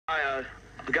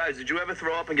Guys, did you ever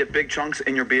throw up and get big chunks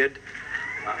in your beard?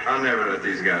 I'll never let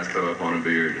these guys throw up on a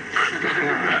beard.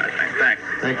 Thanks.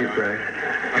 Thank you, Craig.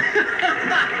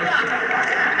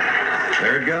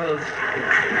 There it goes.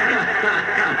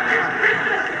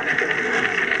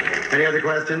 Any other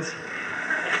questions?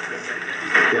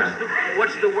 Yeah.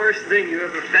 What's the worst thing you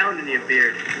ever found in your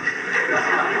beard?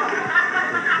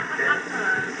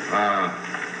 I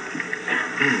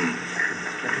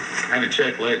haven't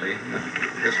checked lately.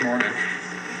 This morning.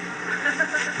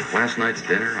 Last night's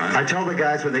dinner. I told the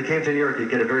guys when they came to New York, you'd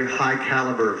get a very high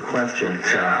caliber of questions.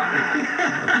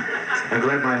 I'm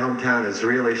glad my hometown is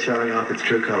really showing off its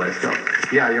true colors. So,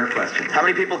 yeah, your question. How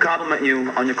many people compliment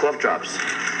you on your club drops?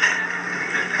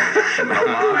 A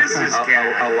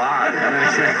lot.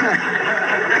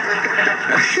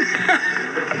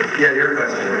 Yeah, your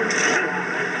question.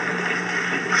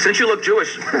 Since you look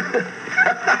Jewish,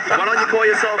 why don't you call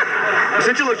yourself?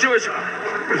 Since you look Jewish,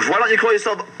 why don't you call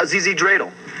yourself a ZZ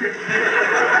Dreidel?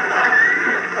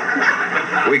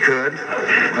 We could.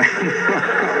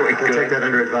 We'll take that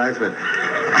under advisement.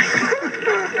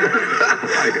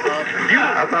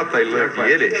 I thought they looked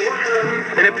Yiddish.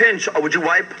 In a pinch, would you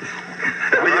wipe with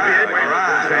your beard? All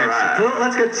right. Well,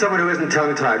 let's get someone who isn't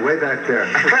tongue-tied way back there.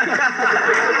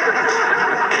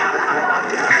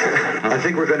 I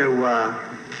think we're going to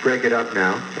break it up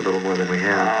now a little more than we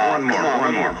have. One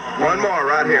more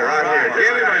right here.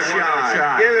 Give him a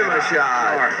shot. Give him a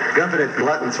shot. Definite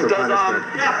gluttons for punishment.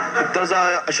 Does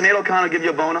a Sinead O'Connor give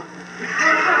you a boner?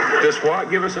 Just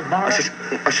what? Give us a boner?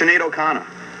 A Sinead O'Connor.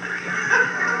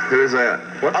 Who's that?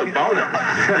 What's a boner?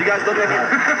 You guys look at me.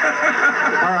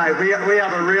 All right, we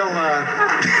have a real... Boner?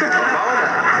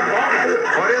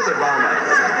 What is a boner?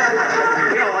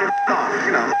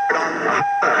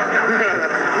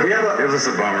 Give us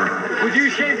a bummer. Would you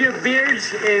shave your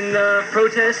beards in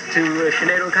protest to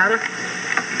Sinead O'Connor?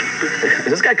 Is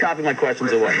this guy copying my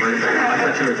questions or what? I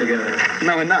thought you were together.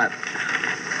 No, we're not.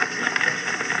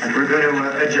 We're going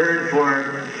to adjourn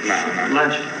for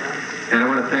lunch. And I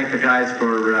want to thank the guys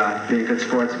for being good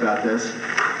sports about this.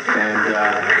 And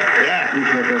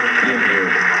appreciate their being here.